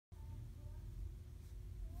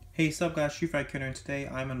Hey, sup guys, Street Fighter Killer, and today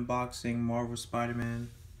I'm unboxing Marvel Spider-Man.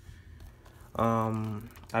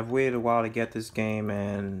 I've waited a while to get this game,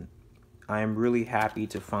 and I am really happy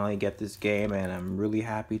to finally get this game, and I'm really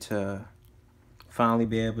happy to finally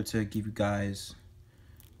be able to give you guys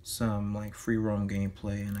some like free roam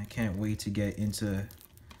gameplay, and I can't wait to get into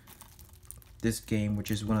this game,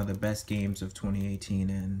 which is one of the best games of 2018.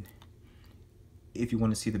 And if you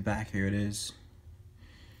want to see the back, here it is.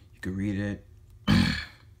 You can read it.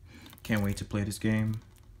 Can't wait to play this game.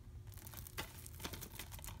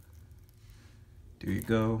 There you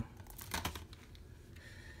go.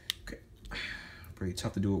 Okay. Pretty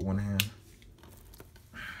tough to do with one hand.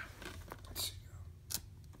 Let's see.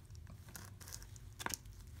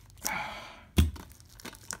 There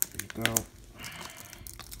you go.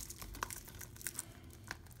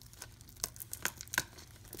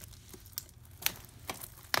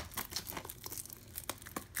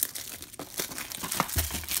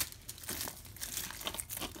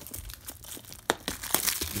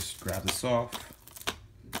 Just grab this off.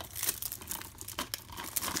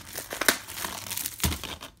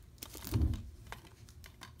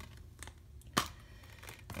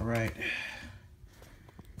 All right,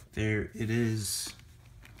 there it is.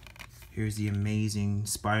 Here's the amazing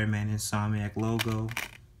Spider-Man Insomniac logo.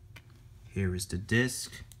 Here is the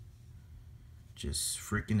disc. Just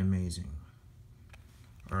freaking amazing.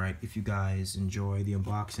 All right, if you guys enjoy the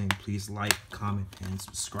unboxing, please like, comment, and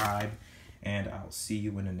subscribe, and I'll see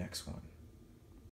you in the next one.